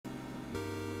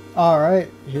Alright,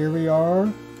 here we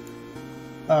are.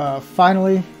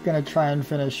 Finally gonna try and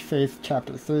finish Faith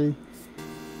Chapter 3.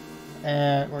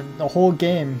 And or the whole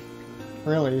game,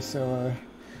 really, so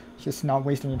just not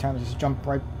wasting any time, just jump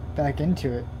right back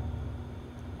into it.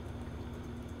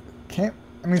 I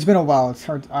mean, it's been a while, it's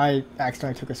hard. I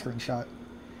accidentally took a screenshot.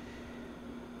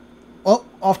 Well,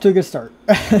 off to a good start.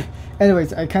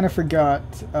 Anyways, I kind of forgot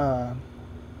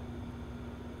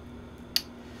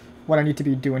what I need to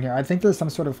be doing here. I think there's some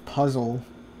sort of puzzle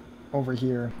over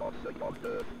here.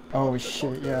 Oh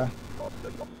shit, yeah.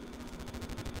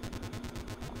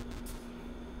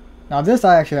 Now this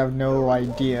I actually have no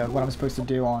idea what I'm supposed to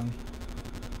do on.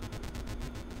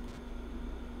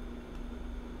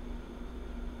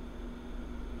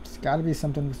 It's gotta be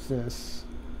something with this.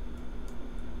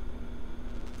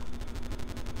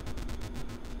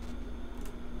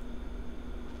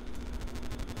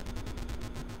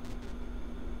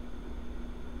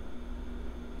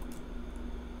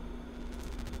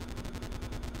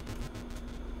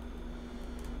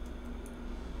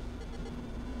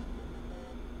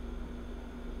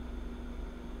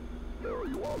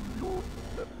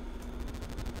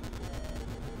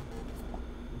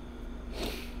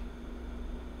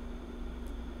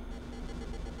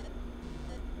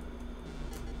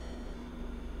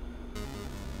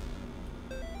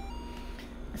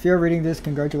 If you're reading this,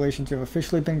 congratulations, you have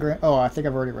officially been granted. Oh, I think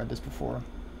I've already read this before.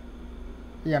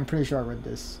 Yeah, I'm pretty sure I read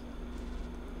this.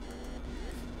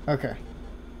 Okay.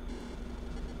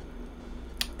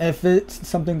 If it's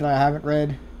something that I haven't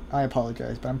read, I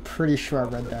apologize, but I'm pretty sure I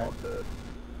read that.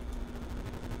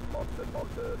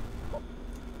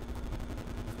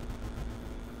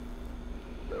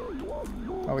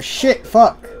 Oh shit,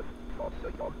 fuck!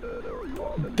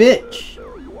 Bitch!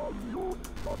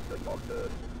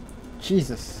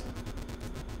 Jesus.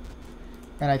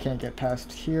 And I can't get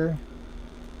past here.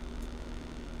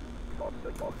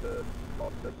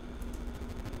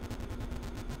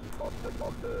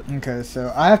 Okay,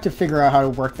 so I have to figure out how to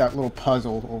work that little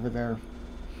puzzle over there.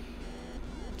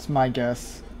 It's my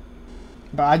guess.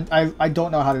 But I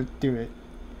don't know how to do it.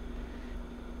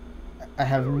 I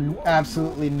have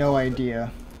absolutely no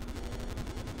idea.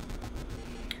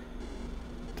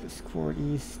 Discord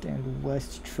East and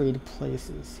West trade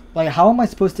places. Like, how am I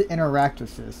supposed to interact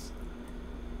with this?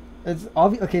 It's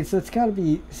obvious. Okay, so it's gotta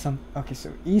be some. Okay,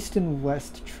 so East and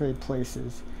West trade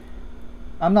places.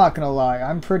 I'm not gonna lie,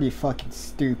 I'm pretty fucking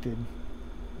stupid.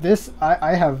 This,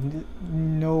 I have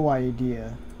no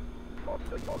idea.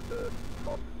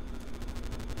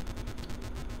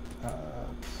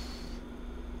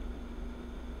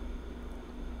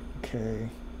 Okay.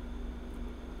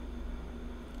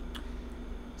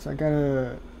 So I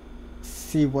gotta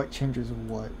see what changes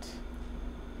what.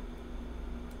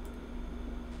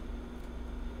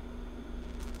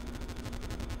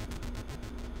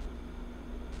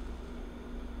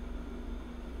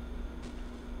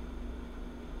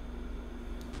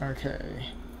 Okay.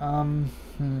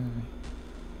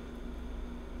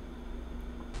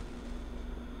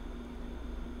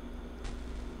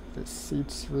 The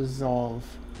seats resolve.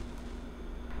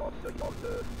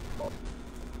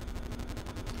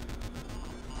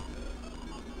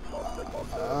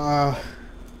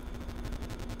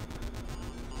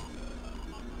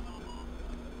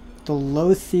 The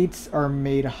low seats are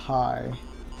made high.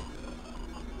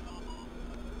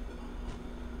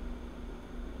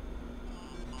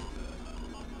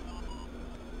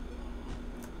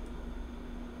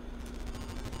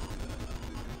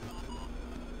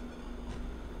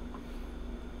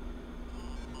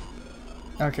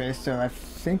 Okay, so I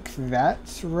think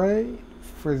that's right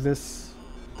for this.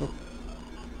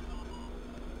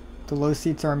 The low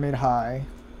seats are made high.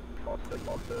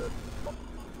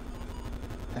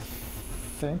 I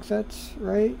think that's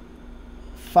right.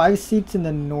 5 seats in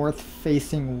the north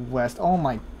facing west. Oh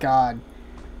my god.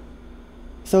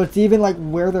 So it's even like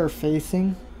where they're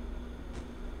facing.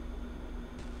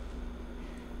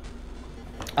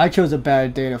 I chose a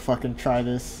bad day to fucking try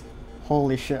this.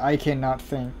 Holy shit, I cannot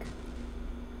think.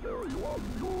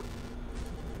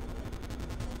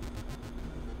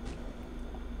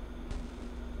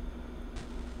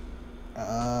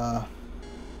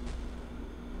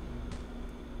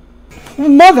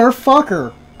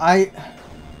 Motherfucker!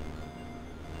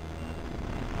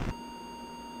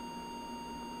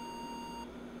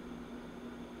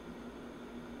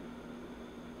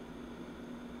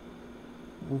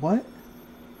 What?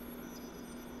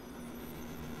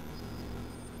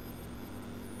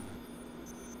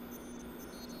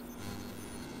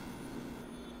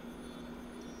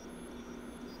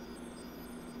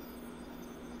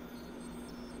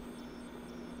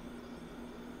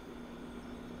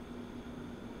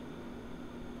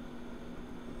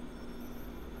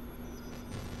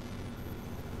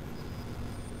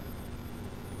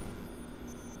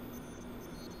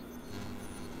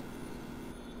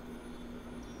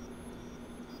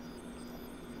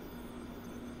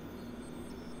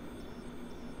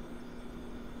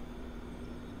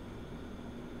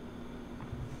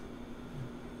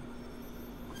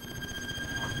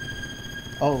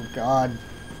 Oh god.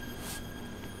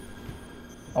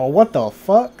 Oh, what the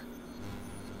fuck?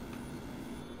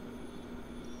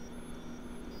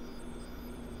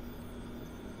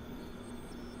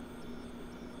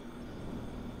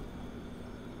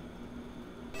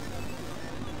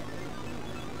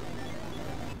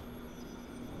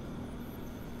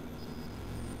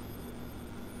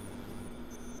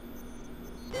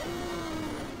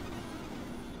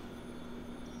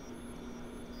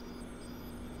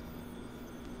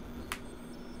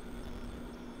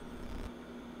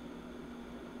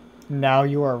 Now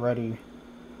you are ready.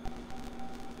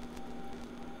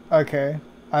 Okay.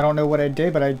 I don't know what I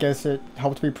did, but I guess it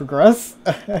helped me progress.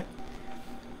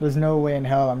 There's no way in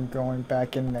hell I'm going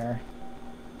back in there.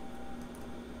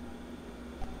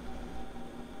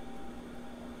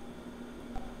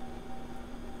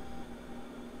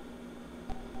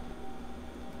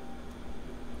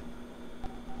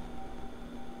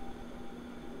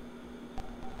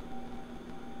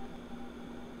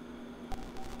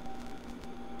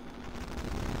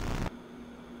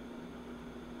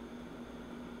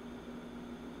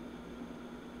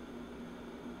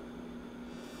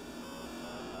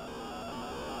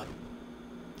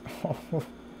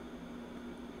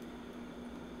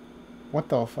 What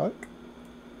the fuck?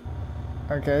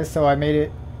 Okay, so I made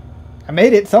it. I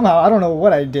made it somehow. I don't know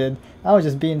what I did. I was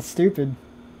just being stupid.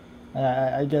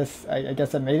 I guess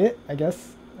I made it. I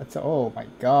guess that's. Oh my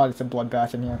god! It's a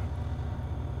bloodbath in here.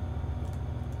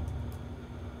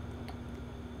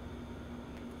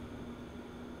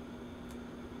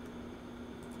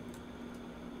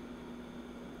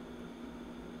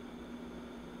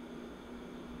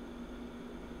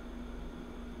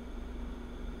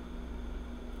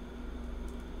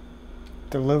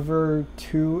 Deliver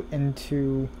 2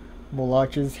 into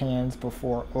Molach's hands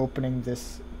before opening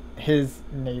his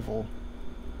navel.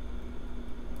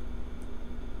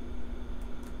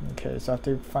 Okay, so I have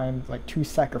to find like 2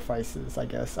 sacrifices, I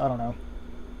guess. I don't know.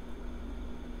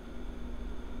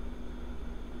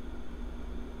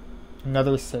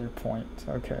 Another save point.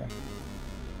 Okay.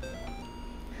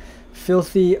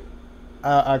 Filthy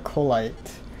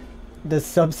acolyte. The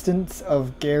substance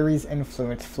of Gary's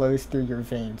influence flows through your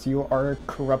veins. You are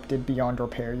corrupted beyond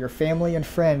repair. Your family and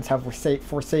friends have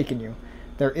forsaken you.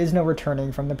 There is no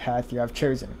returning from the path you have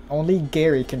chosen. Only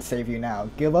Gary can save you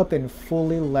now. Give up and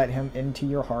fully let him into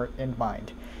your heart and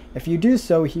mind. If you do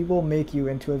so, he will make you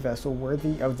into a vessel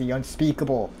worthy of the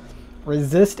unspeakable.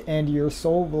 Resist and your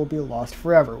soul will be lost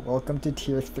forever. Welcome to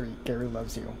Tier 3. Gary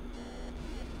loves you.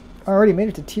 I already made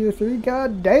it to Tier 3?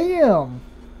 God damn!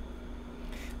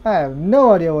 I have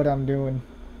no idea what I'm doing.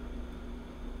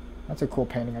 That's a cool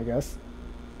painting, I guess.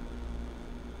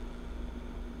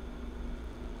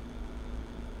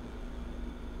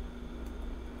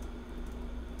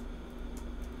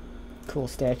 Cool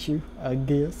statue, I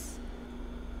guess.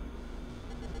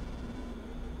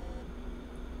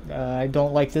 I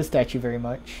don't like this statue very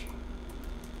much.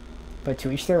 But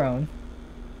to each their own.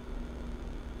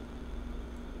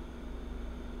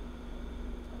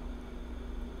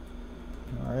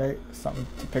 Alright, something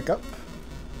to pick up.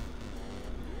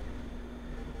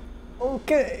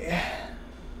 Okay.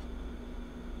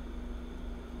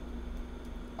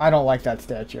 I don't like that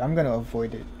statue. I'm gonna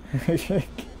avoid it.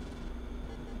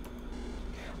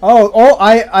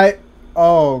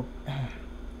 Oh.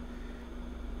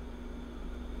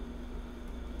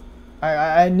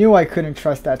 I knew I couldn't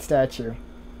trust that statue.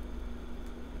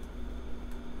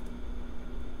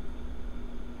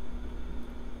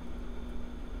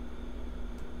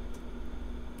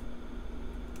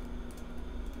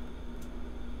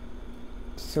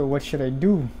 So what should I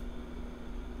do?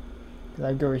 Cause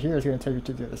I go here, it's gonna take me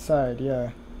to the other side, yeah.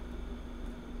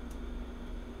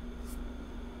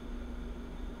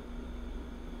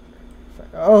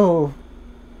 Oh!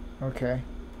 Okay.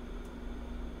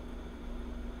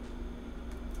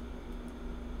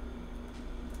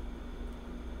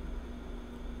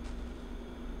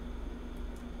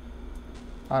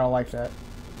 I don't like that.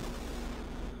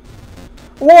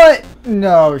 What?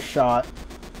 No shot.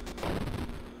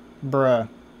 Bruh.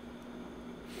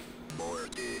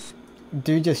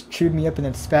 Dude just chewed me up and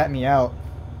then spat me out.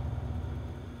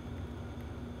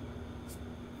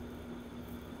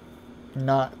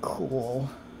 Not cool.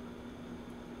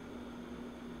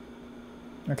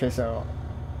 Okay, so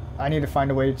I need to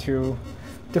find a way to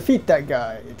defeat that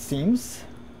guy, it seems.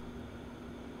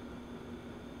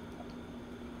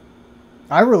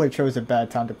 I really chose a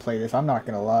bad time to play this, I'm not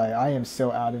gonna lie. I am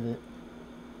so out of it.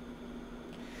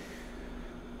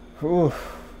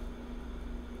 Oof.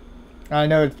 I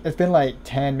know it's been like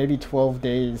 10, maybe 12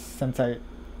 days since I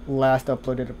last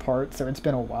uploaded a part, so it's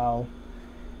been a while.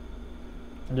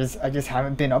 I just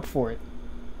haven't been up for it.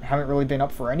 I haven't really been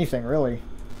up for anything, really.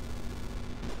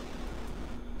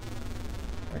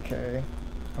 Okay.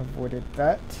 Avoided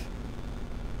that.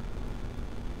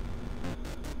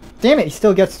 Damn it, he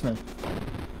still gets me.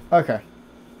 Okay.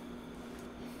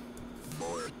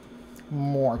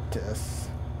 Mortis.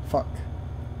 Fuck.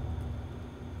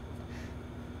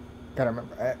 Gotta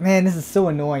remember. Man, this is so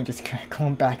annoying just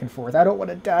going back and forth. I don't want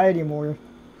to die anymore.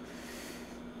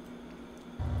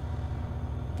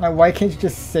 Like, why can't you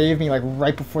just save me, like,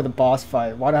 right before the boss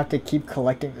fight? Why do I have to keep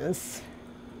collecting this?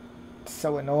 It's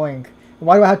so annoying.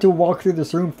 Why do I have to walk through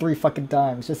this room 3 fucking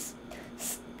times? Just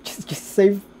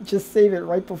save it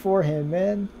right beforehand,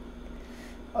 man.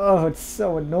 Oh, it's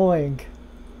so annoying.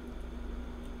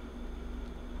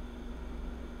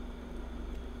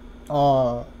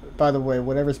 By the way,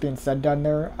 whatever's being said down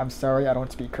there, I'm sorry, I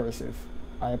don't speak cursive.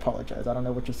 I apologize, I don't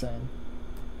know what you're saying.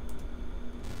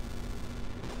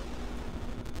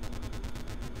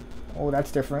 Oh,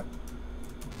 that's different.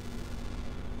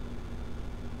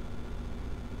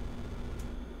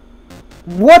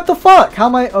 What the fuck? How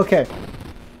am I? Okay.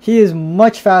 He is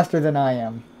much faster than I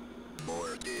am.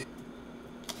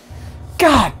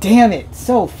 God damn it.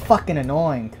 So fucking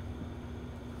annoying.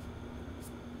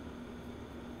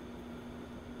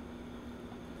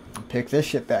 Pick this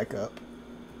shit back up.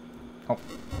 Oh,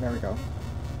 there we go.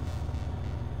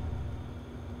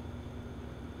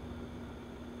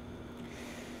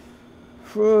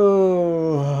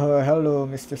 Whoa, hello,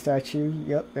 Mr. Statue.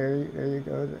 Yep, there you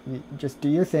go. You just do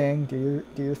your thing. Do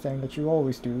your thing that you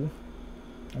always do.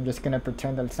 I'm just gonna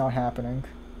pretend that it's not happening.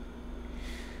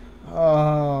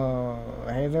 Oh,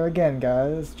 hey there again,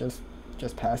 guys. Just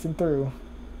passing through.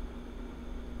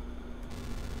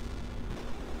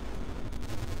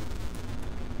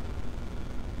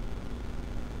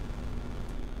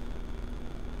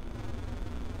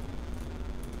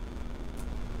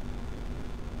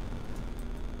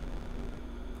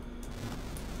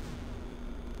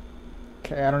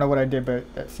 Okay, I don't know what I did,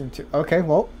 but that seemed to... Okay,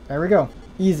 well, there we go.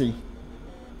 Easy.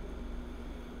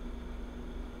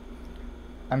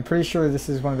 I'm pretty sure this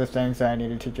is one of the things that I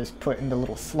needed to just put in the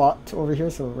little slot over here,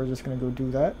 so we're just going to go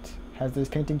do that. Has this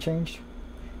painting changed?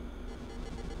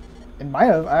 It might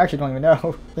have. I actually don't even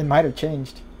know. It might have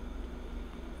changed.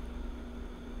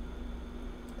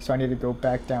 So I need to go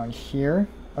back down here,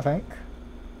 I think.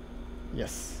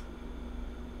 Yes.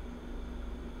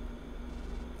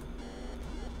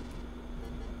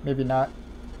 Maybe not.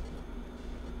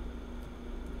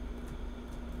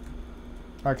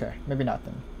 Okay, maybe not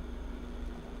then.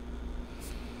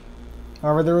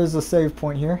 However, there is a save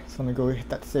point here, so let me go hit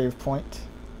that save point.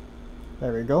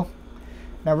 There we go.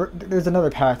 Now there's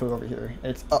another pathway over here.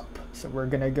 It's up, so we're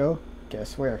gonna go.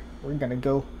 Guess where? We're gonna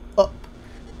go up.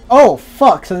 Oh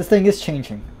fuck! So this thing is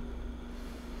changing.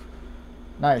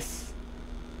 Nice.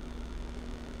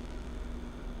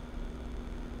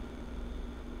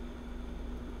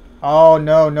 Oh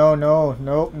no no no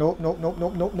nope nope nope nope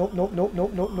nope nope nope nope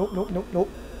nope nope nope nope nope nope nope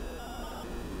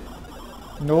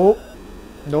nope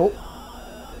nope.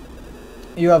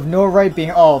 You have no right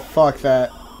being. Oh fuck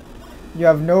that. You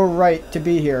have no right to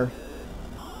be here.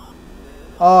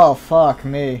 Oh fuck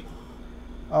me.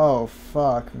 Oh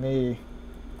fuck me.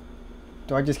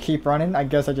 Do I just keep running? I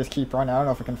guess I just keep running. I don't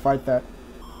know if I can fight that.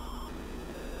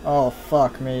 Oh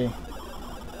fuck me.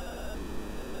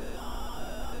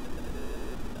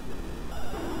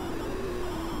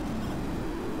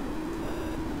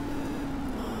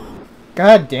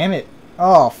 God damn it.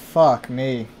 Oh, fuck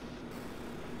me.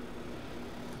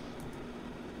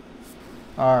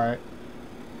 Alright.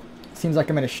 Seems like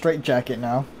I'm in a straitjacket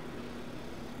now.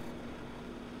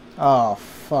 Oh,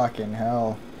 fucking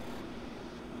hell.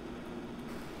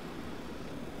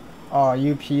 Oh,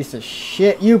 you piece of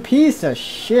shit. You piece of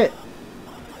shit.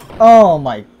 Oh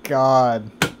my god.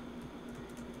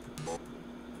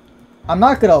 I'm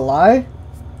not gonna lie.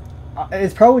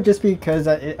 It's probably just because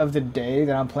of the day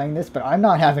that I'm playing this, but I'm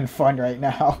not having fun right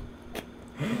now.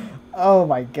 Oh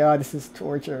my god, this is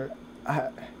torture.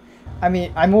 I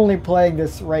mean, I'm only playing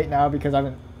this right now because I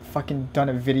haven't fucking done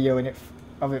a video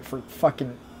of it for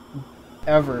fucking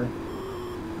ever.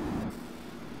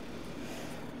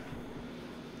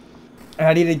 And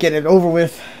I need to get it over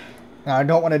with. And I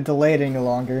don't want to delay it any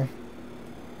longer.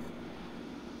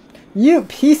 You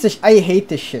piece of I hate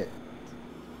this shit.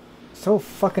 So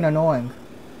fucking annoying.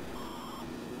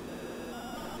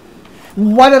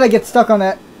 Why did I get stuck on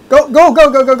that? Go, go,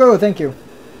 go, go, go, go. Thank you.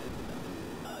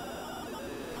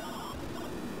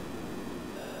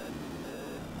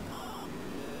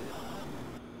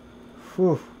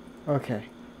 Whew. Okay.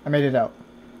 I made it out.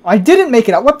 I didn't make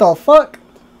it out. What the fuck?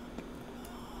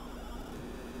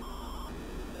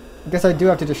 guess I do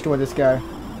have to destroy this guy.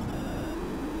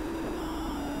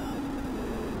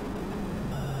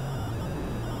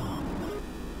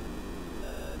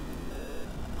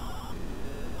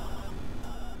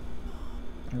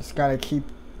 I just gotta keep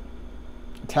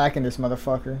attacking this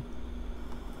motherfucker.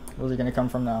 Where's he gonna come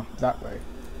from now? That way.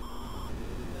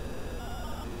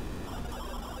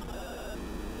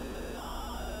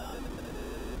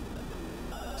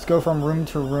 Let's go from room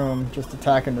to room, just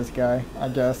attacking this guy, I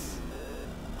guess.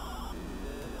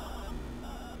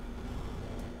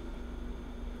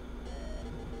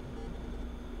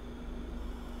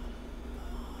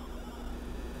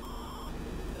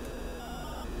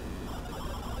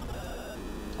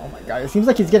 Oh my god, it seems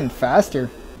like he's getting faster.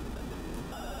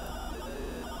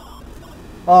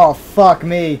 Oh, fuck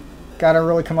me. Gotta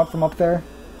really come up from up there.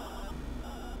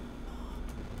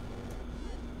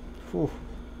 Whew.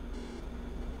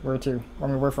 Where to? I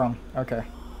mean, where from? Okay.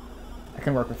 I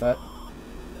can work with that.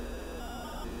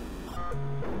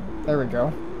 There we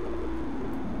go.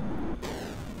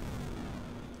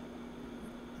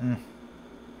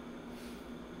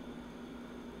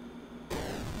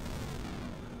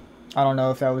 I don't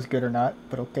know if that was good or not,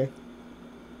 but okay.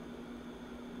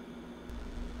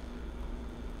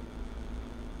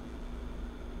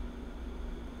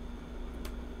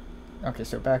 Okay,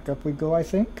 so back up we go, I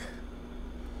think.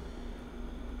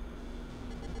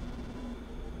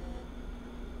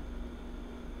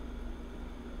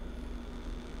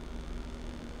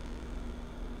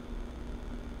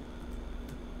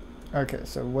 Okay,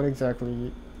 so what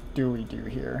exactly do we do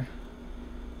here?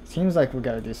 Seems like we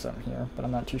gotta do something here, but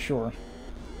I'm not too sure.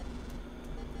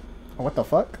 Oh, what the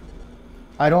fuck?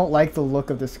 I don't like the look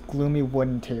of this gloomy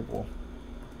wooden table.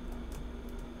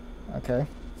 Okay.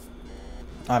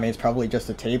 I mean, it's probably just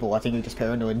a table. I think you're just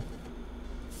paranoid.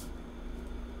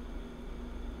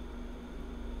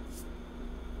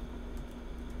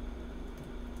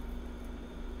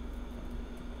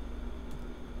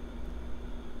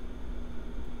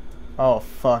 Oh,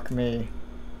 fuck me.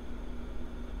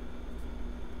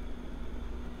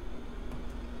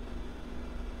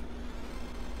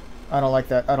 I don't like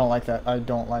that. I don't like that. I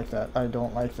don't like that. I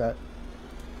don't like that.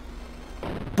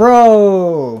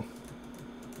 Bro!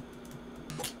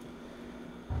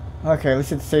 Okay, at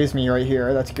least it saves me right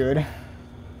here. That's good.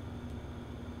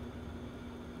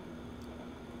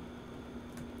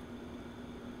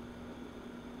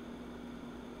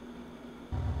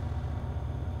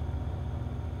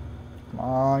 Come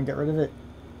on, get rid of it.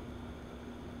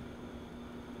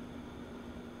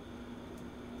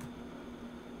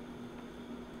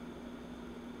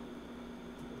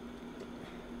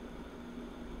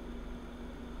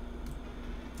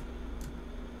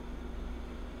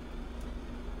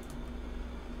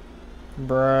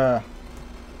 Bruh.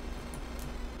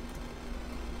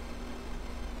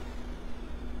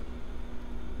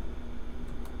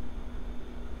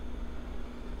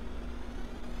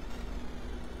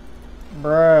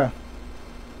 Bruh.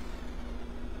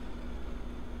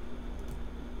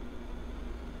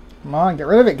 Come on, get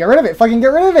rid of it. Get rid of it. Fucking get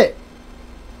rid of it.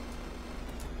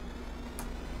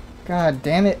 God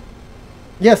damn it.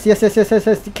 Yes, yes, yes, yes, yes,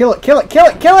 yes. Kill it, kill it, kill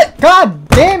it, kill it. God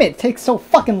damn it. It takes so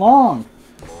fucking long.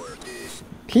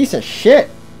 Piece of shit.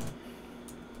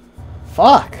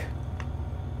 Fuck.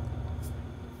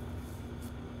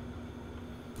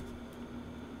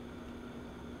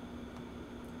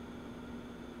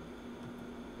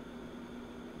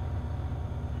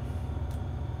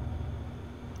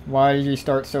 Why did you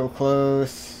start so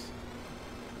close?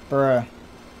 Bruh.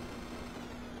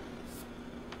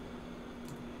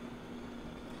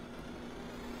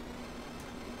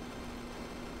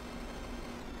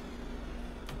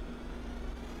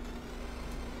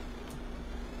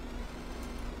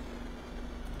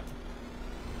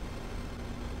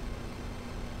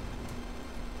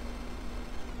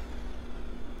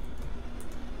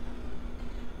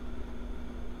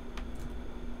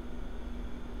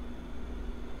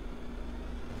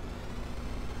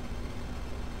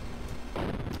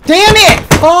 Damn it!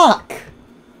 Fuck!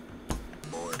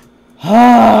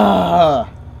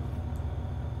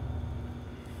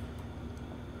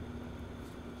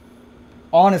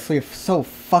 Honestly, it's so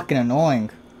fucking annoying.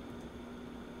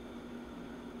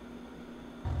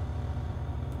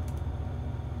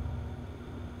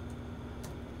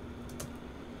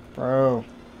 Bro.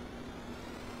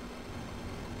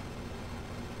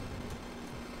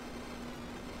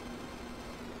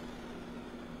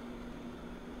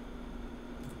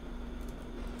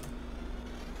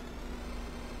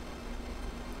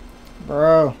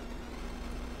 Bro.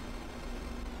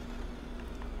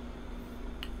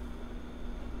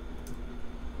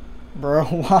 Bro,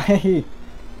 why?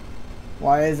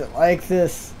 Why is it like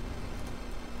this?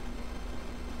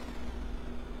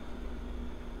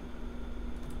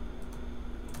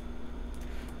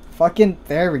 Fucking,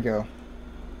 there we go.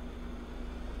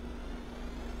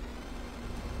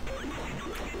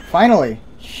 Finally.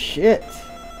 Shit.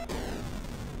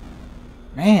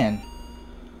 Man.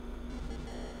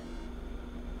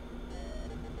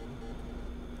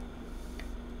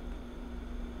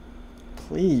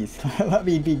 Please, let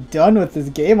me be done with this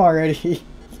game already.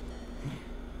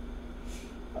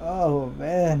 Oh,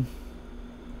 man.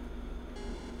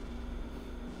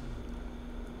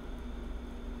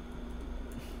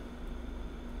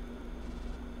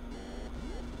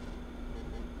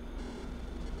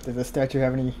 Does the statue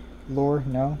have any lore?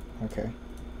 No? Okay.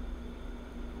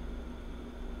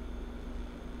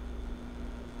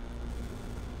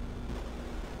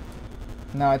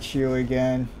 Not you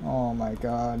again. Oh my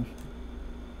god.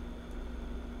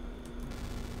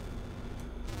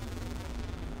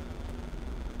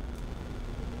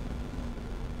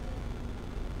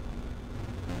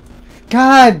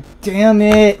 God damn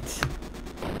it!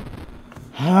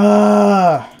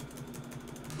 Ah.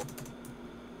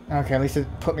 Okay, at least it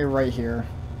put me right here.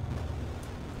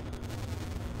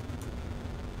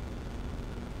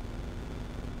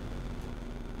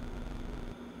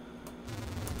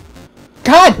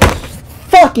 God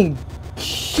fucking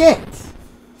shit!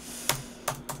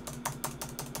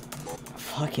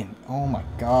 Fucking, oh my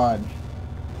god.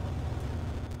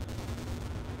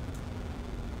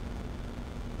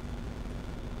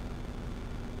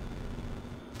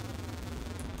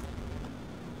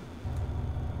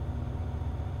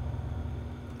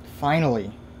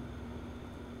 Finally.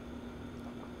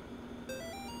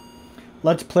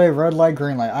 Let's play red light,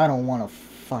 green light. I don't want to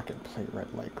fucking play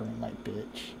red light, green light,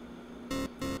 bitch.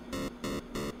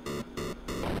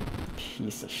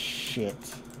 Piece of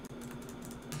shit.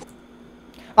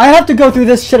 I have to go through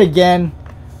this shit again.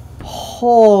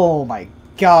 Oh my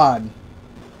god.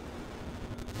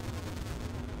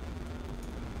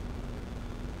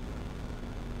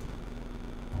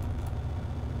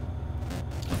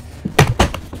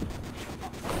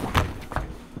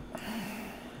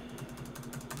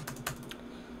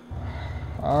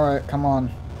 Alright, come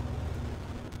on.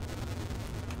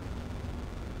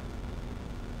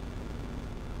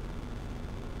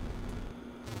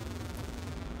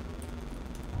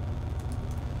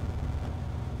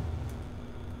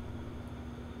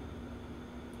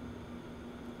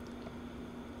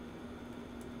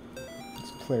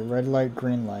 Let's play red light,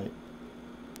 green light.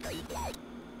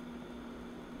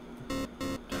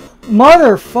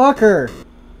 Motherfucker!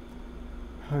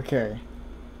 Okay.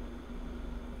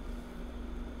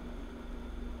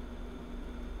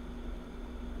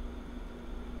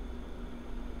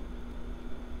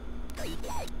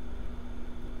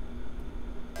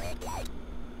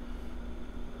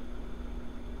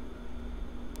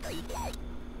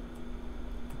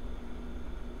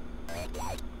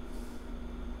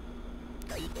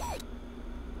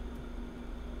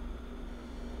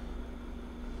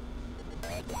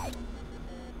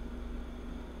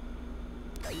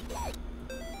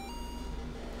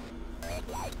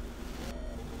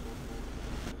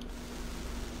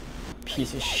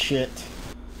 Piece of shit.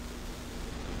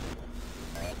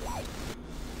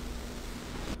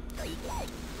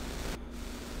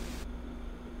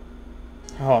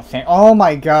 Oh, oh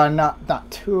my god,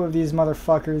 not two of these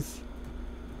motherfuckers.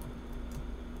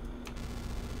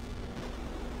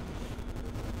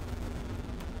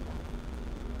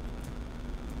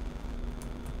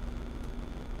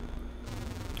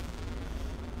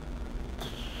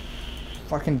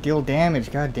 Fucking deal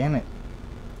damage, god damn it.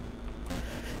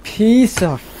 Piece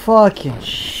of fucking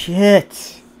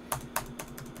shit.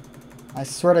 I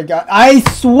swear to god. I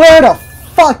swear to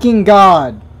fucking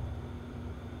god.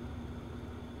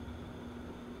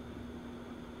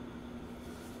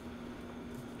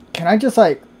 Can I just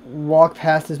like walk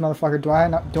past this motherfucker?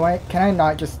 Can I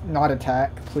not just not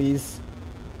attack, please?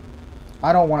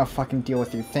 I don't want to fucking deal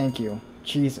with you. Thank you.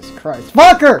 Jesus Christ.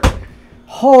 Fucker!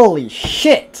 Holy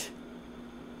shit!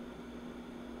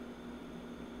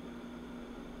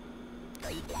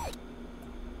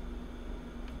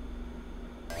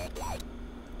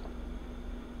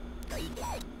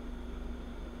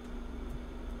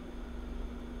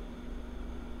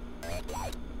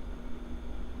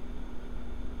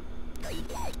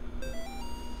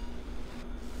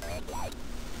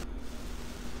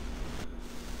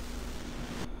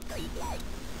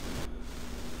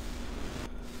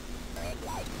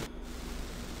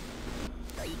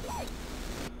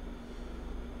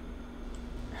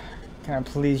 Can I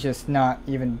please just not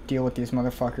even deal with these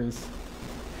motherfuckers?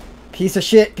 Piece of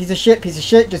shit, piece of shit, piece of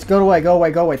shit. Just go away, go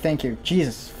away, go away. Thank you.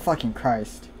 Jesus fucking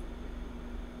Christ.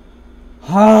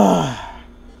 Ah.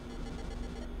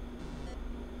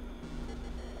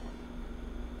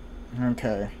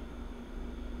 Okay.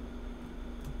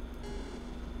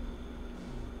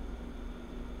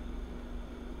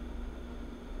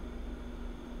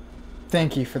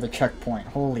 Thank you for the checkpoint.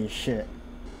 Holy shit.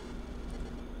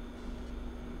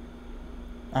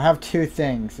 I have 2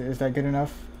 things. Is that good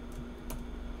enough?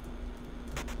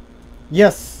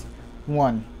 Yes!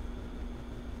 1.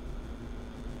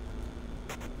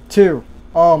 2.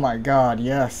 Oh my god,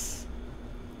 yes.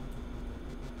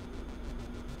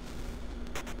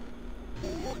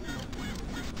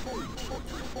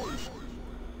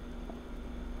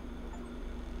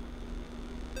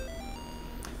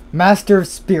 Master of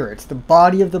Spirits, the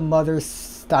body of the mother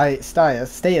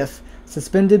stayeth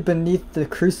suspended beneath the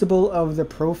crucible of the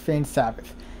profane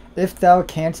Sabbath. If thou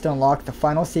canst unlock the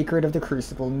final secret of the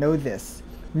crucible, know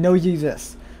ye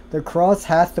this. The cross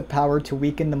hath the power to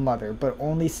weaken the mother, but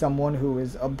only someone who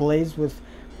is ablaze with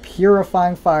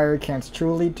purifying fire can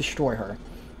truly destroy her.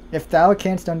 If thou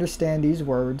canst understand these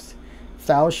words,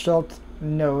 thou shalt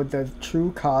know the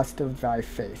true cost of thy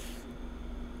faith.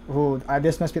 Ooh,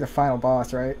 this must be the final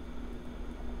boss, right?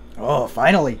 Oh,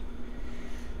 finally!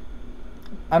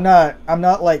 I'm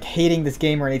not like hating this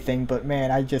game or anything, but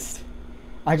man, I just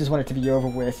want it to be over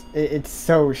with. It's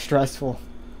so stressful.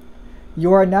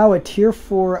 You are now a tier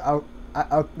 4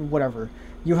 whatever.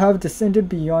 You have descended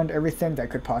beyond everything that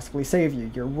could possibly save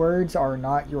you. Your words are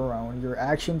not your own. Your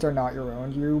actions are not your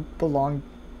own. You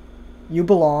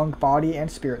belong body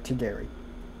and spirit to Gary.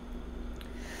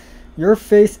 Your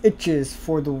face itches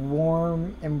for the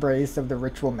warm embrace of the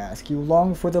ritual mask. You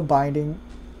long for the blinding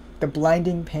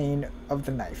pain of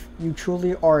the knife. You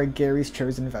truly are Gary's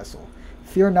chosen vessel.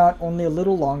 Fear not, only a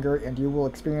little longer, and you will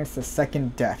experience the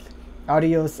second death.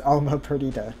 Adios, alma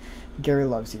perdida. Gary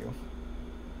loves you.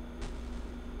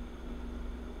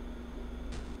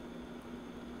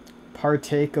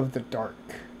 Partake of the dark.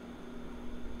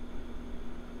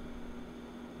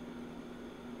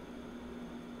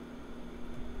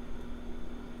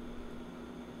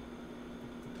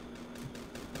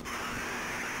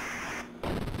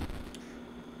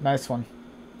 Nice one.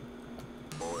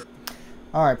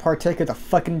 Alright, partake of the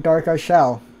fucking dark I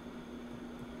shall.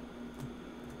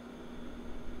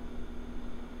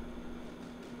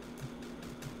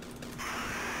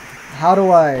 How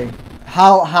do I...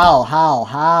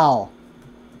 How?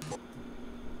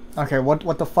 Okay,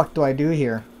 what the fuck do I do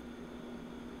here?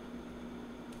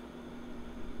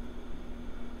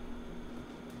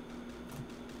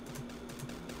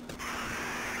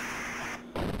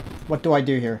 What do I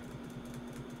do here?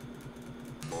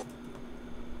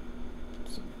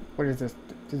 What is this?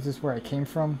 Is this where I came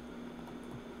from?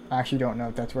 I actually don't know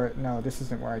if that's where... No, this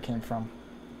isn't where I came from.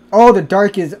 Oh, the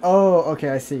dark is... Oh, okay,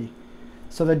 I see.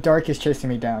 So the dark is chasing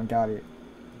me down. Got it.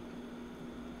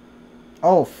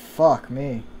 Oh, fuck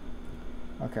me.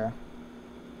 Okay.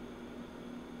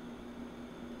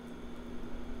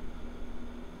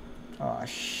 Oh,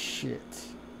 shit.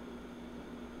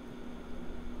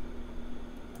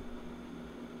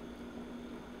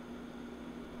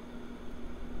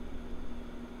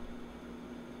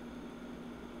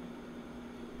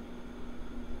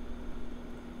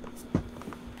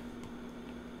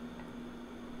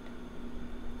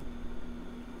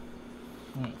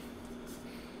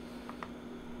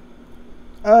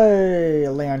 Hey,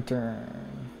 a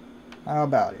lantern. How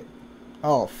about it?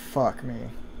 Oh, fuck me.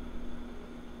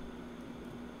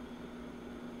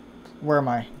 Where am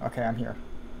I? Okay, I'm here.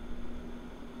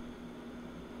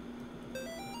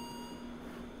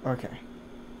 Okay.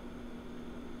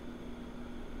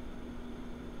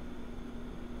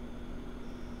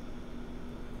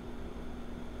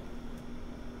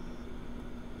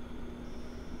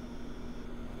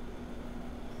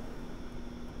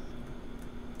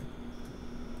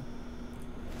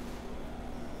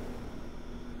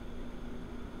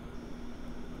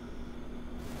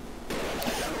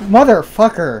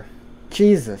 Motherfucker!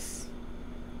 Jesus.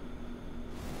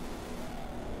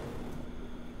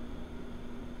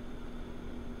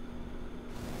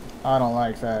 I don't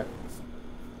like that.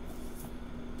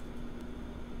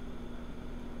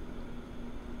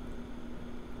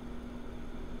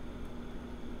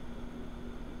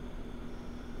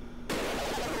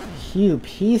 You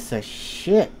piece of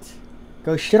shit.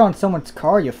 Go shit on someone's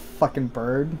car, you fucking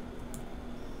bird.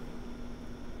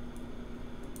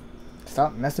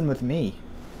 Stop messing with me.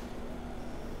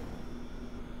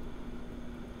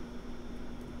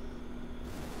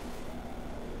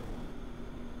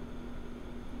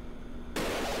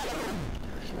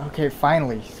 Okay,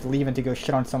 finally. He's leaving to go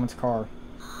shit on someone's car.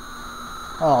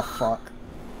 Oh, fuck.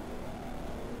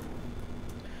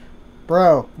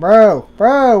 Bro,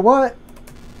 what?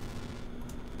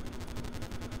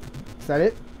 Is that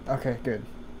it? Okay, good.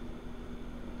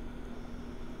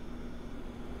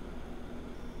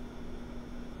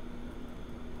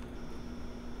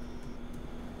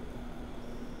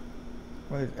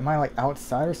 Am I like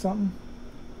outside or something?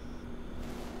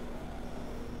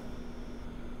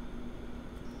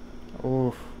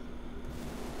 Oof.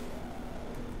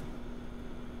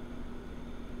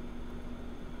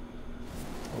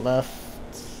 Left.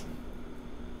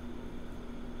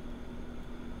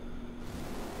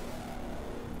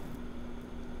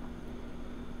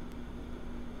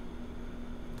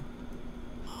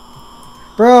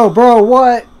 Bro,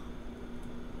 what?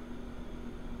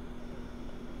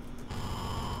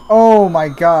 Oh my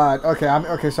god.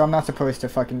 Okay, so I'm not supposed to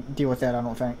fucking deal with that, I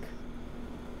don't think.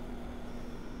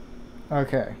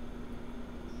 Okay.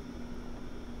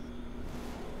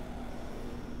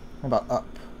 What about up?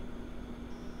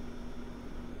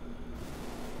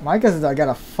 My guess is I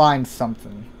gotta find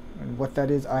something. And what that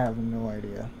is, I have no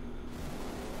idea.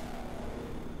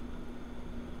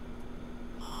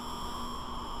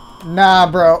 Nah,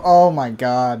 bro. Oh my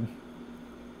god.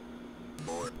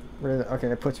 Okay,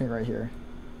 that puts me right here.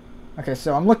 Okay,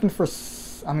 so I'm looking for...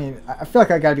 I mean, I feel like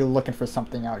I gotta be looking for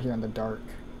something out here in the dark.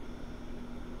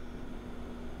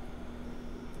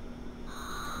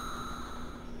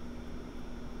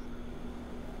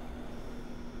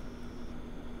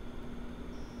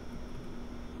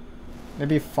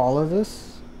 Maybe follow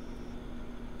this?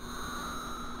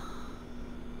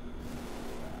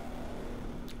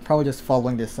 Probably just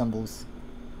following the symbols.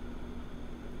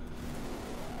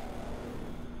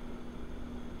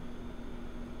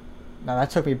 Now that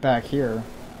took me back here.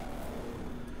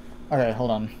 Okay,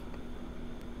 hold on.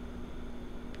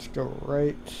 Let's go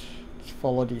right. Let's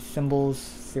follow these symbols,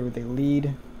 see where they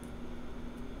lead.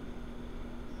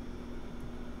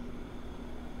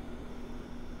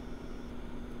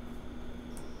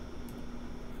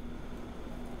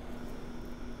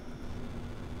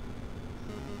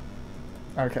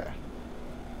 Okay.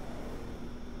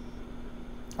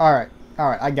 Alright,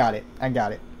 I got it.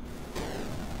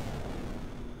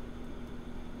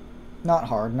 Not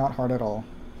hard at all.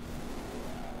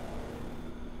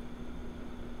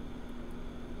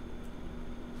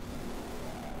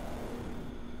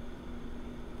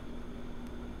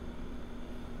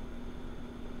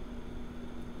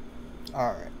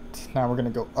 Alright, now we're gonna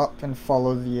go up and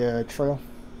follow the trail.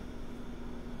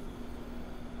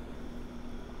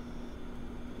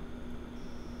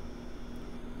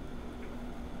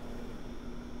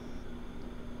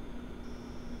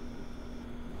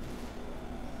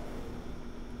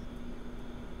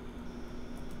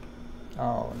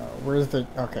 Oh no, where's the...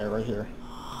 Okay, right here.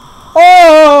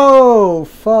 Oh!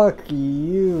 Fuck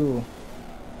you.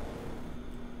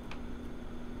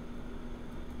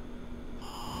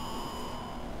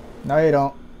 No, you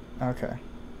don't. Okay.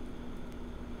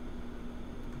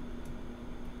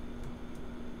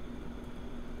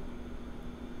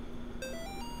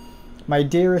 My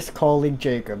dearest colleague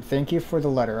Jacob, thank you for the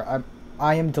letter.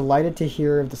 I am delighted to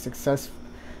hear of the success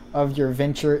of your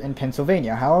venture in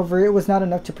Pennsylvania. However, it was not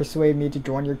enough to persuade me to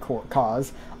join your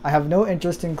cause. I have no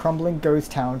interest in crumbling ghost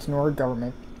towns, nor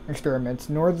government experiments,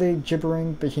 nor the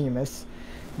gibbering behemoths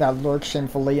that lurk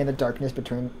shamefully in the darkness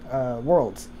between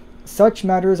worlds. Such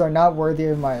matters are not worthy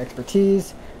of my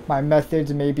expertise. My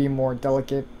methods may be more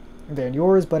delicate than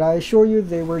yours, but I assure you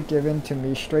they were given to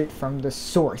me straight from the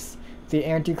source. The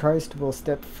Antichrist will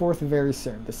step forth very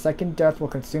soon. The second death will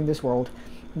consume this world.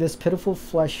 This pitiful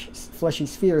fleshy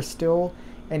sphere still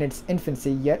in its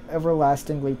infancy, yet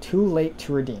everlastingly too late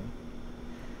to redeem.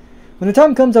 When the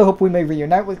time comes, I hope we may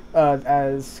reunite with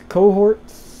as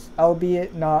cohorts,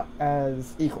 albeit not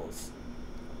as equals.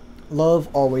 Love,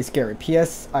 always Gary.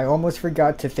 P.S. I almost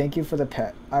forgot to thank you for the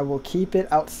pet. I will keep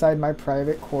it outside my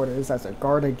private quarters as a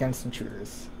guard against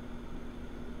intruders.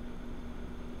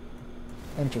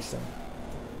 Interesting.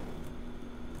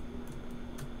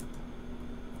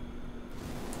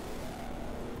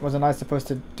 Wasn't I supposed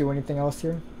to do anything else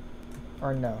here?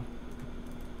 Or no?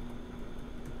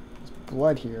 There's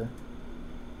blood here.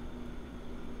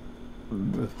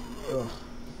 Ugh.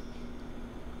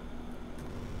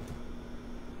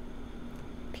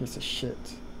 Piece of shit.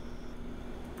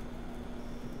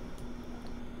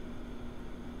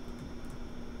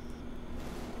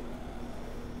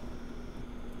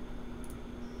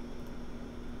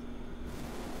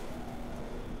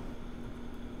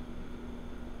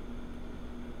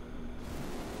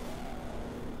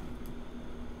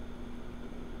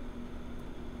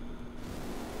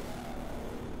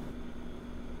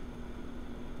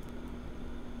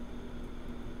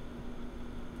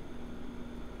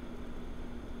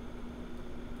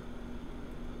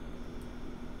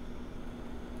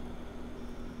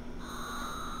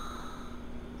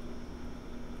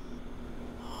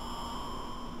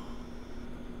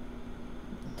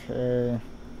 Okay,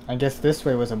 I guess this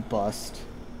way was a bust.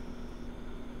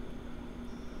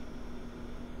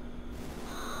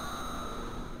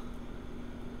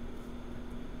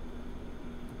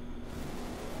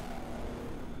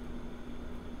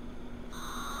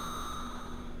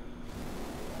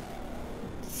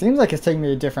 Seems like it's taking me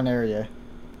to a different area.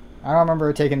 I don't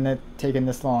remember it taking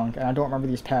this long, and I don't remember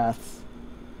these paths.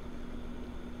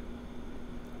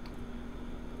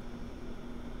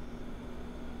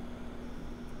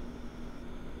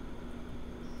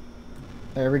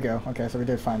 There we go. Okay, so we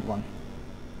did find one.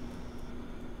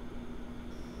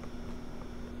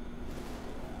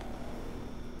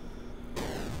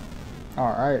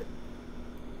 Alright.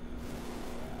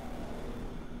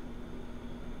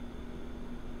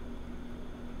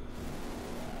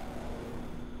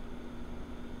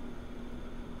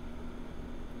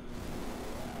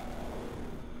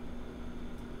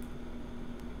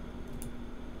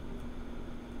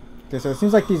 Okay, so it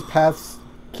seems like these paths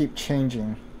keep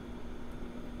changing.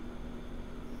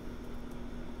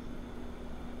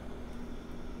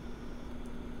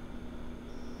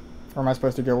 Where am I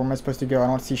supposed to go? Where am I supposed to go? I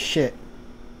don't see shit.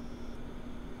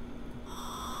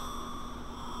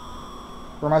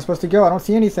 Where am I supposed to go? I don't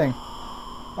see anything.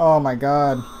 Oh my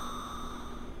god.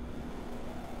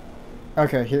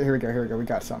 Okay, here we go, here we go. We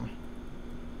got something.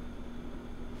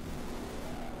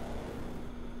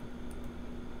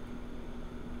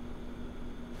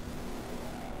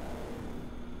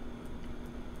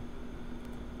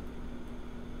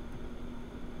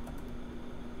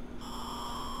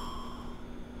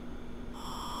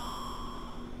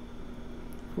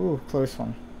 Ooh, close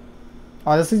one.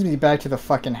 Oh, this leads me back to the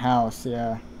fucking house,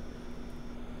 yeah.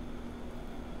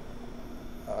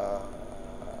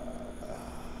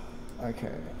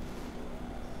 Okay.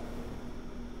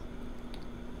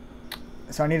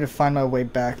 So I need to find my way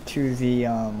back to the,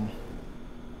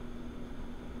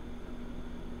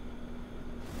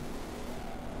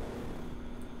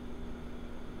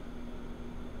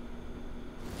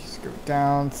 just go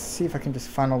down, see if I can just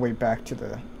find my way back to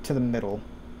the middle.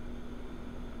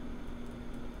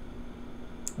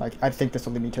 Like, I think this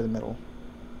will lead me to the middle.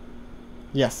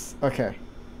 Yes, okay.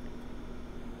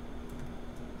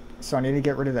 So I need to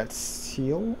get rid of that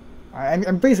seal.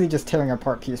 I'm basically just tearing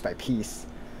apart piece by piece.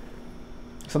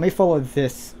 So let me follow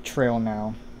this trail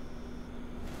now.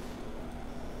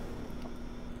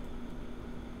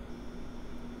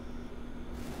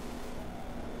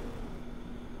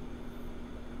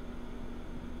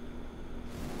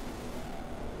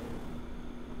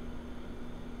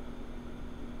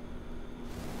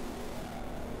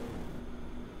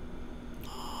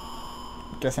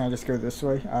 Guessing I just go this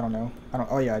way? I don't know.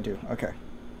 Oh yeah, I do. Okay.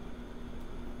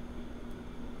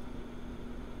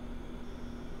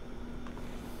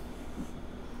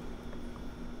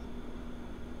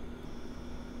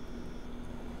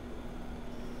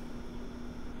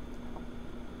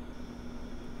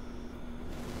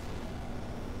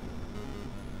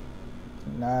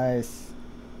 Nice.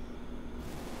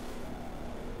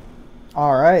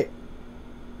 Alright.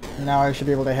 Now I should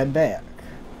be able to head back.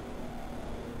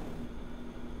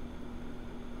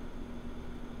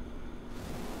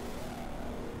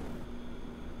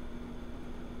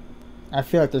 I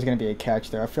feel like there's going to be a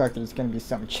catch there. I feel like there's going to be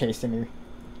something chasing me.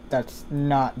 That's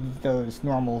not those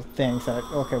normal things that...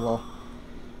 Okay, well,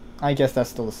 I guess that's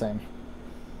still the same.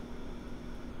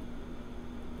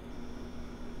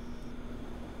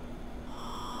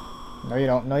 No, you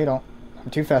don't. No, you don't. I'm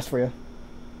too fast for you.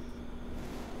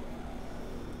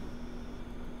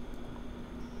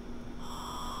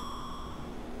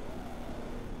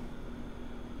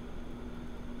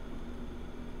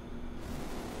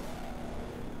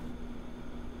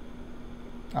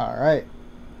 Alright.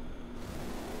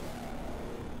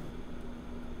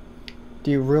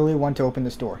 Do you really want to open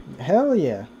this door? Hell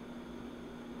yeah.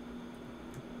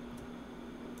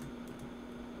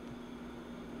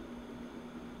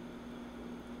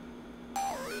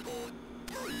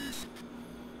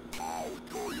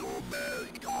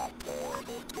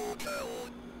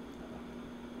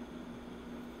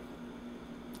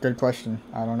 Good question.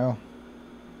 I don't know.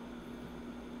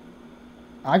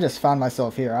 I just found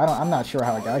myself here. I'm not sure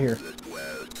how I got here.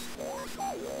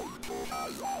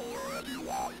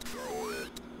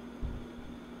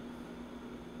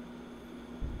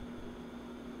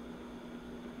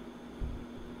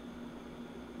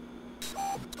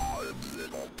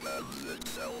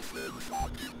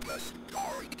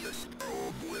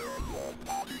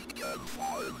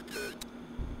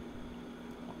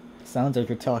 Sounds like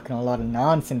you're talking a lot of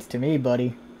nonsense to me,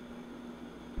 buddy.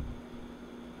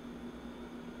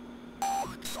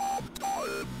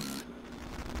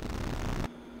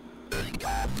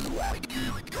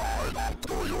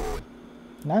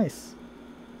 Nice.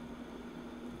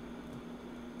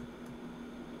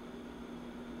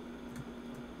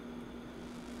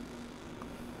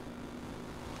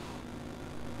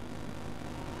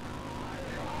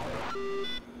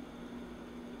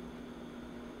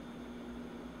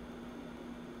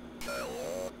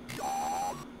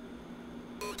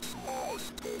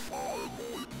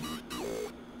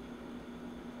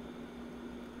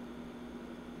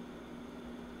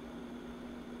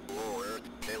 Lord,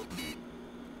 help me.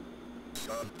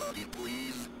 Somebody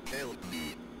please help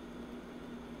me.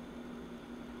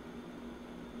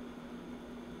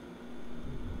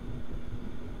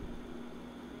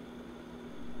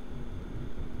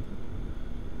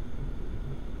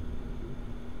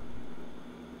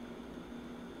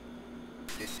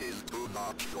 This is too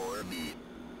much for me.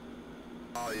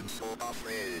 I'm so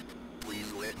afraid.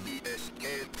 Please let me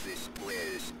escape this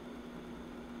place.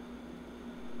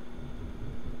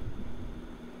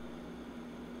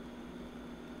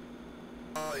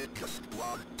 I just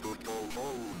want to go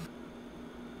home.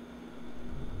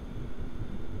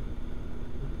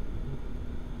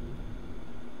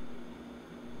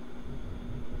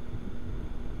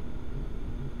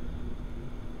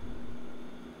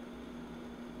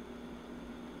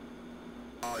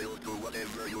 I'll do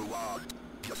whatever you want.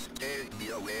 Just take me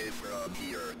away from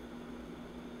here.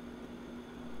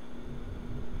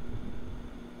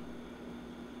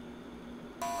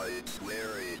 I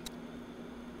swear it.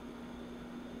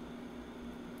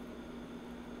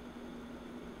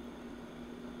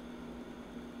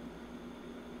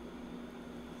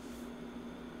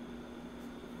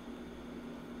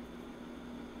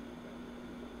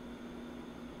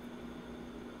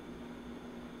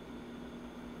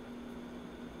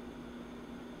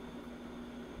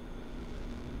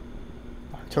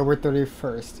 October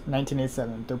 31st,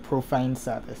 1987, the Profane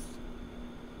Sabbath.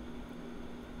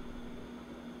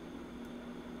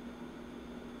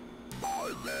 My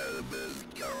name is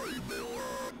Gary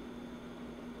Miller.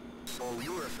 So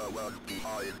you're the one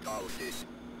behind all this.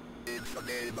 In the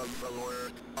name of the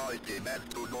Lord, I demand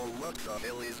to know what the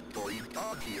hell is going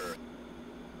on here.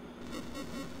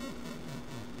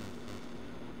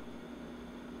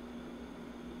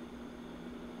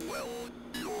 Well,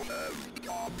 you have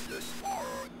come this far.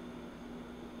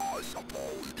 I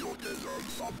suppose you deserve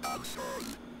some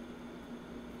answers.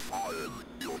 Fine,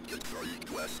 you get 3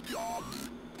 questions,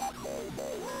 but no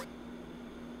more.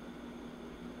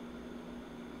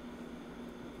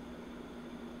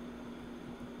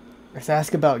 Let's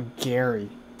ask about Gary.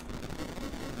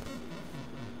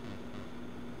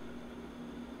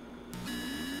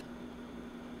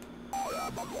 I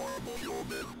am a normal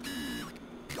human being,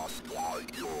 just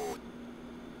like you.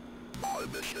 My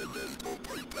mission is to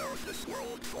prepare this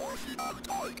world for the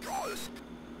Antichrist.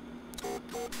 To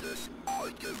do this,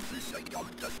 I give the second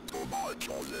death to my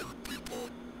chosen people.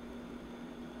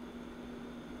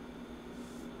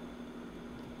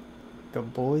 The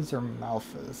boys are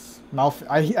Malphus.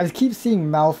 I keep seeing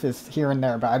Malphus here and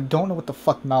there, but I don't know what the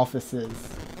fuck Malphus is.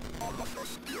 All of the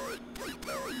spirit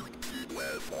preparing the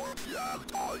way for the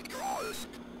Antichrist.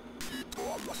 The two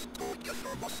of us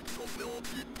together must fulfill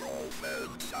the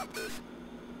profane Sabbath.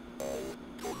 Oh,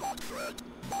 do not fret.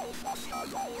 Malphus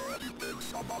has already been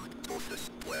summoned to this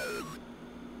plane.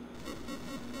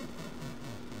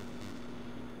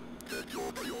 Did you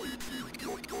really think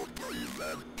you could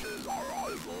prevent his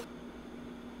arrival?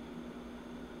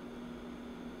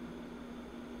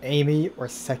 Amy or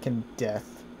second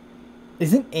death?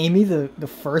 Isn't Amy the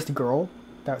first girl?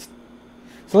 That was...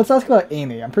 So let's ask about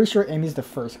Amy. I'm pretty sure Amy's the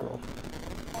first girl.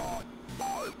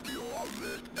 My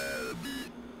beloved Amy.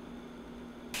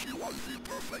 She was the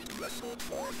perfect vessel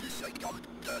for the second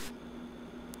death.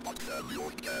 But then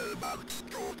you came and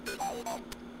screwed it all up.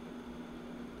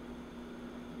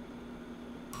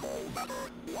 No matter,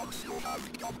 once you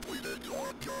have completed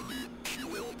your journey, she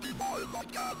will be mine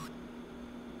again.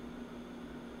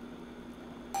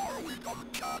 Are we done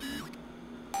chatting?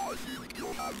 I think you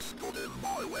have stood in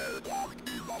my way long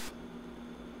enough.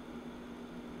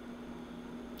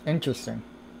 Interesting.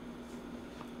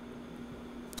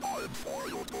 Time for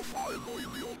you to finally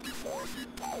kneel before the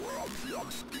power of the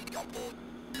unspeakable.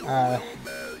 You Uh, will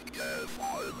make a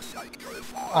fine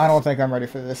sacrifice. I don't think I'm ready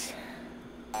for this.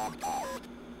 I'm tired.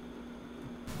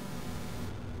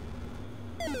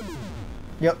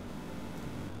 Yep.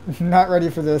 Not ready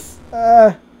for this.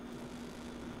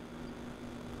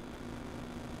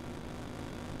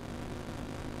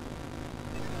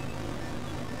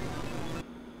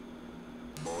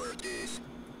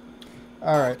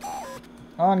 Alright.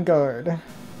 On guard.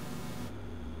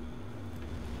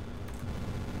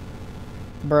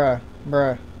 Bruh.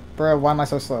 Why am I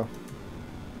so slow?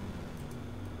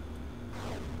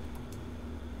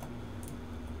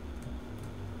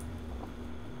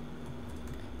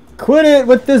 Quit it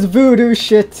with this voodoo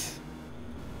shit!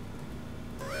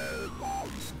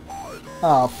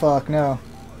 Oh fuck, no.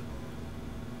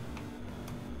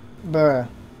 Bruh.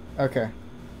 Okay.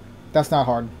 That's not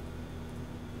hard.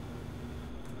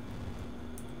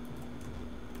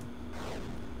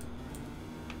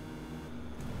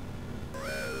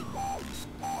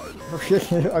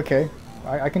 Okay.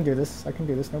 I can do this. I can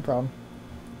do this, no problem.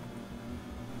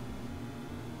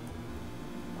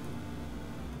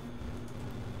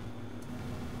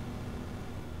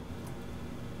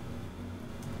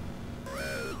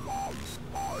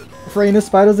 Raina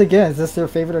spiders again. Is this their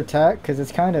favorite attack? Because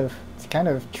it's kind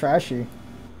of trashy.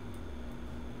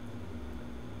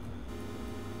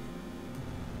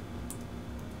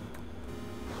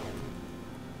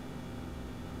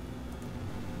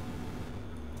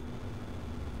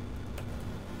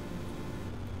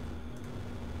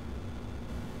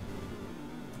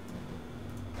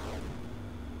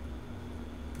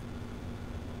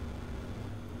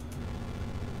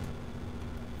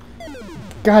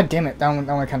 God damn it, that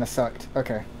one kind of sucked.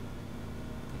 Okay.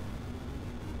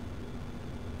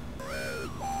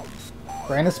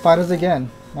 Rain spiders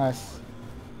again. Nice.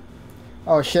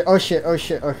 Oh shit, oh shit, oh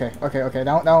shit. Okay, okay, okay.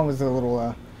 That one was a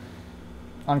little,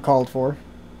 uncalled for.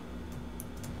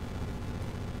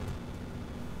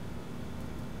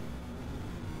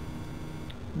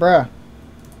 Bruh.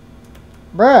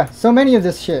 Bruh, so many of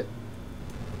this shit.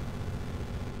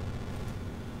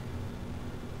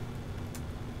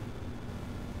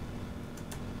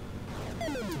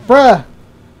 Bruh!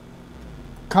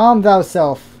 Calm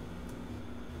thyself.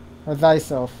 Or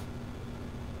thyself.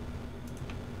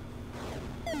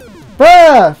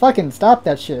 Bruh! Fucking stop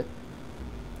that shit.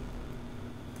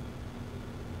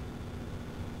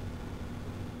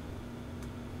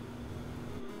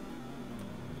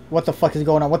 What the fuck is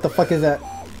going on? What the fuck is that?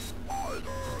 What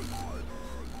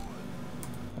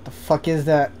the fuck is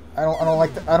that? I don't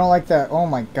like that. I don't like that. Oh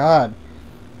my god.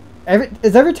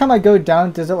 Every time I go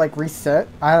down, does it like reset?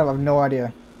 I have no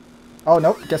idea. Oh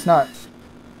nope, guess not.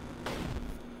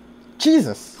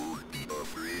 Jesus.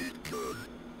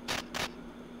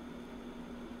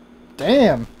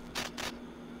 Damn.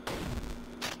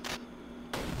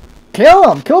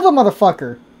 Kill him! Kill the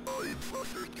motherfucker!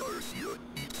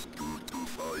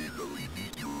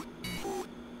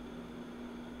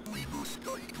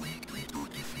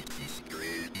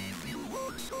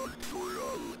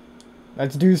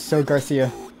 Let's do so,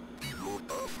 Garcia.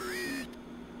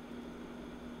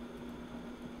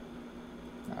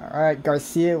 Alright,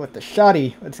 Garcia with the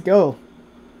shotty. Let's go.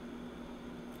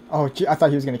 Oh, gee, I thought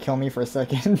he was gonna kill me for a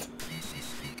second.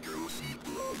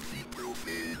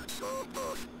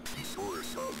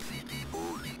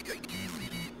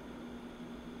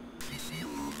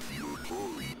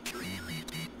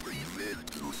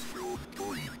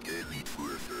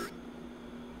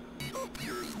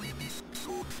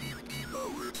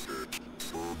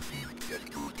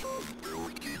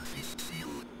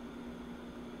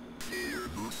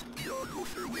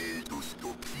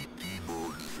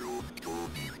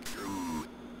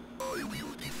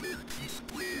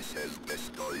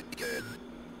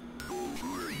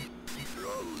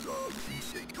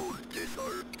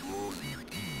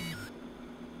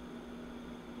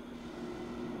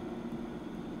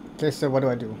 Okay, so what do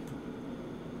I do?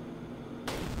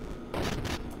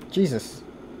 Jesus.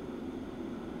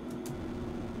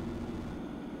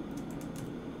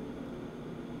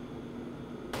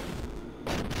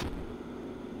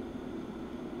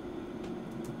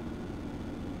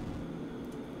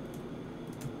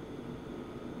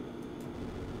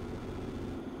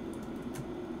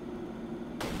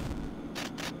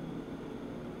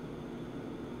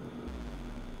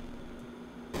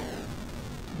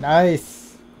 Nice.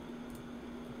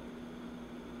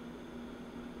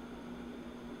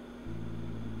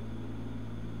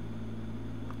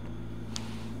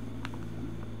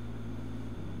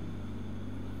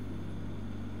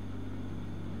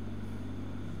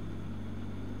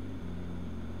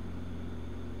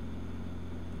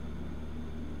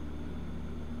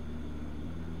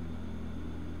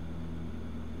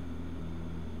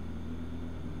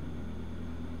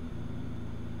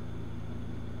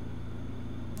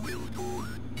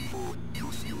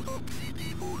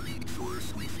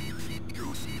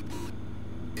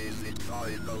 Is it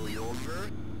finally over?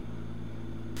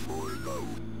 For now,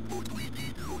 but we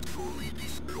did not fully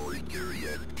destroy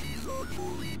Garianti's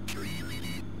unholy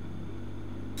Trinity.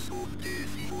 Someday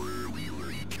before we'll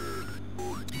return.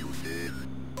 Until then,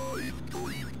 I'm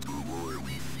going to war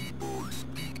with the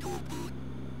unspeakable.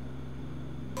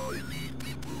 I need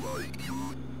people like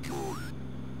you, John.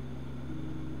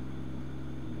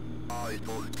 I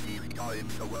don't think I'm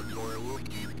the one you're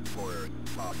looking for,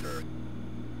 Father.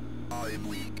 I'm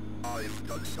weak. I've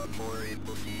done some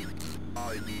horrible things.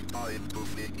 I need time to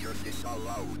figure this all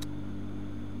out.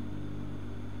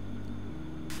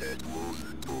 That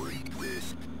wasn't a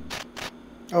request.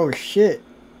 Oh shit.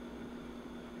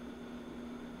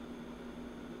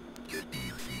 Get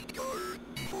easy, girl.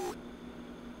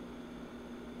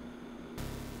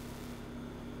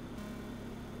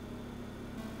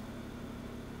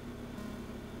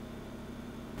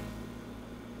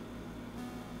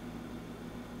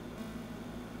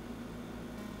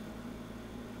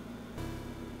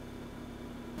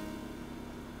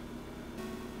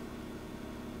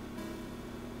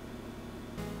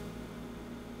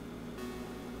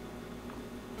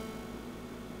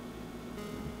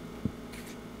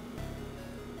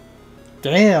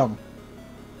 Damn.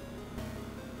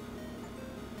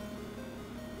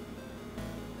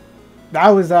 That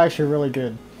was actually really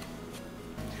good.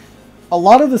 A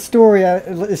lot of the story,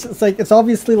 it's like, it's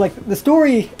obviously like, the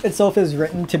story itself is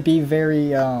written to be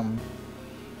very,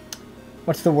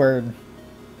 what's the word?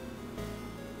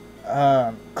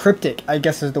 Cryptic, I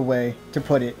guess is the way to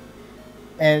put it.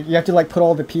 And you have to like put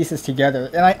all the pieces together.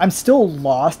 And I'm still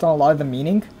lost on a lot of the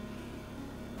meaning.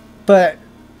 But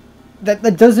that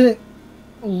doesn't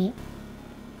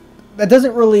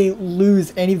really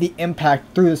lose any of the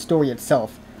impact through the story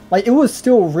itself. Like, it was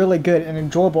still really good and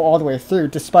enjoyable all the way through,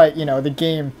 despite, you know, the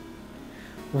game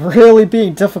really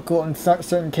being difficult in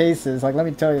certain cases. Like, let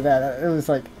me tell you that. It was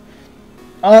like...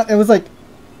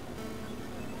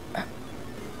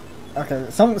 Okay,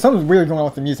 something weird going on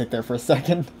with the music there for a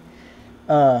second.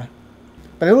 But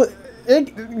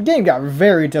the game got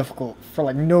very difficult for,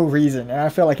 like, no reason. And I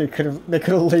feel like they could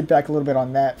have laid back a little bit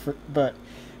on that. But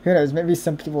who knows, maybe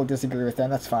some people disagree with that,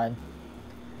 and that's fine.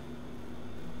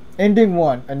 Ending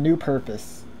 1, A New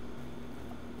Purpose.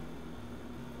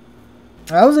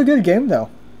 That was a good game, though.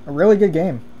 A really good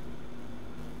game.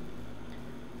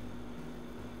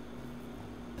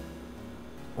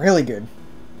 Really good.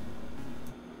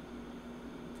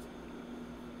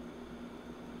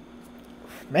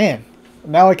 Man,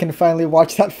 now I can finally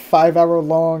watch that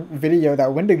 5-hour-long video that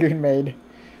Wendigoon made.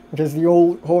 Which is the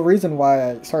whole reason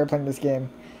why I started playing this game.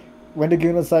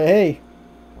 Wendigoon was like, hey,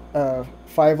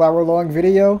 5-hour-long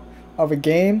video of a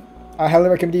game. I highly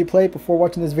recommend you play it before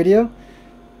watching this video.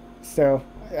 So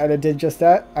I did just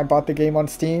that. I bought the game on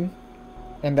Steam,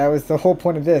 and that was the whole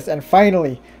point of this. And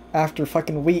finally, after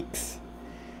fucking weeks,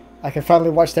 I can finally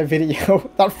watch that video.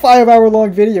 That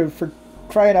 5-hour-long video, for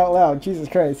crying out loud. Jesus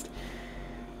Christ.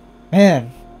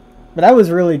 Man, but that was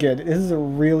really good. This is a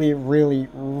really, really,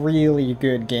 really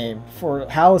good game for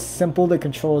how simple the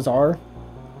controls are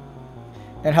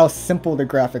and how simple the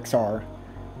graphics are.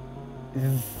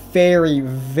 Very,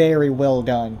 very well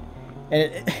done.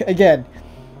 And again,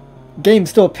 game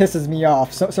still pisses me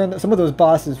off. Some of those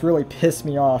bosses really piss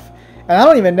me off. And I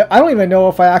don't even know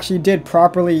if I actually did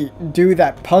properly do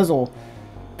that puzzle,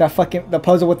 the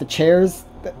puzzle with the chairs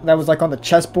that was like on the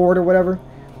chessboard or whatever.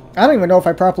 I don't even know if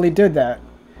I properly did that.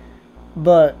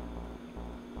 But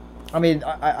I mean,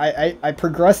 I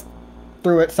progressed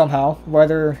through it somehow.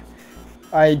 Whether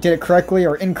I did it correctly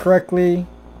or incorrectly,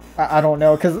 I don't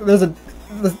know, because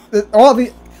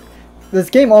this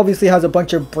game obviously has a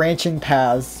bunch of branching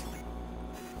paths,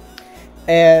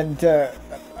 and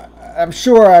I'm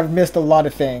sure I've missed a lot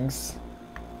of things.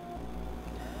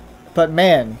 But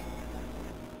man,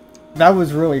 that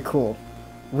was really cool.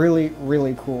 Really,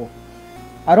 really cool.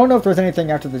 I don't know if there's anything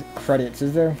after the credits,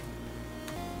 is there?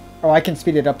 Oh, I can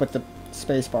speed it up with the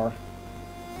spacebar.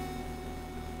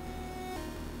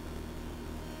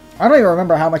 I don't even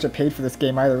remember how much I paid for this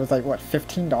game either. It was like, what,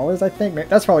 $15, I think?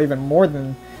 That's probably even more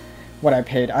than what I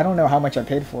paid. I don't know how much I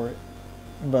paid for it.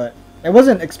 But it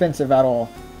wasn't expensive at all.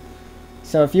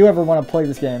 So if you ever want to play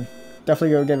this game,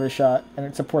 definitely go give it a shot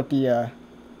and support the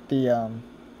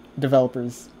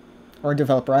developers. Or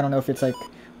developer. I don't know if it's like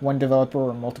one developer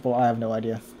or multiple. I have no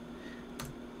idea.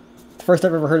 First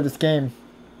I've ever heard of this game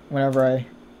whenever I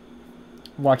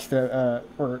watched the,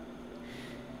 or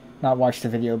not watched the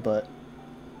video, but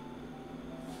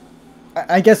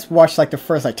I guess watched like the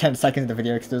first like 10 seconds of the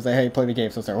video because it was like, hey, play the game.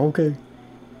 So I was like, okay,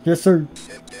 yes sir.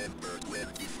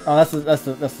 Oh, that's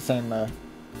the same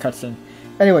cutscene.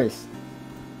 Anyways,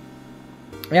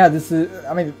 yeah, this is.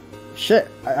 I mean, shit.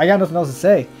 I got nothing else to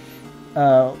say.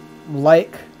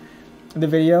 Like the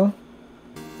video.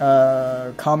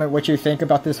 Comment what you think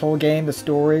about this whole game, the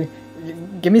story.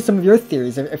 Give me some of your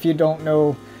theories if you don't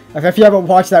know. If you haven't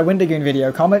watched that Wendigoon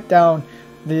video, comment down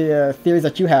the theories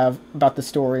that you have about the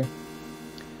story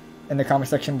in the comment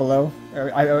section below.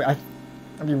 It'd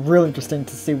be really interesting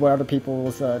to see what other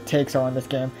people's takes are on this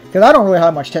game, because I don't really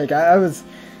have much take. I was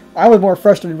more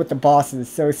frustrated with the bosses,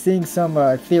 so seeing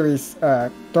some theories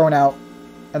thrown out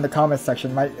in the comment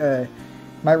section might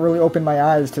really open my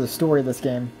eyes to the story of this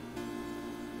game.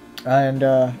 And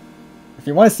if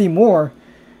you want to see more,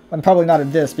 I'm probably not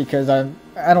at this, because I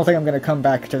don't think I'm going to come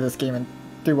back to this game and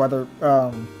do other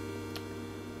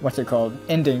what's it called,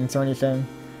 endings or anything.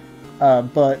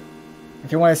 But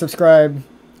if you want to subscribe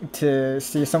to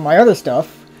see some of my other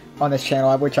stuff on this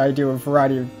channel, which I do a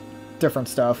variety of different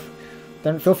stuff,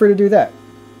 then feel free to do that.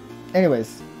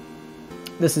 Anyways,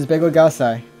 this is Bagel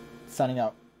Gasai, signing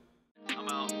out. I'm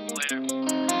out. Later.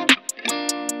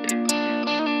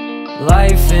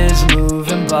 Life is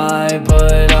moving by,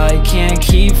 but I can't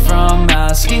keep from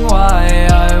asking why.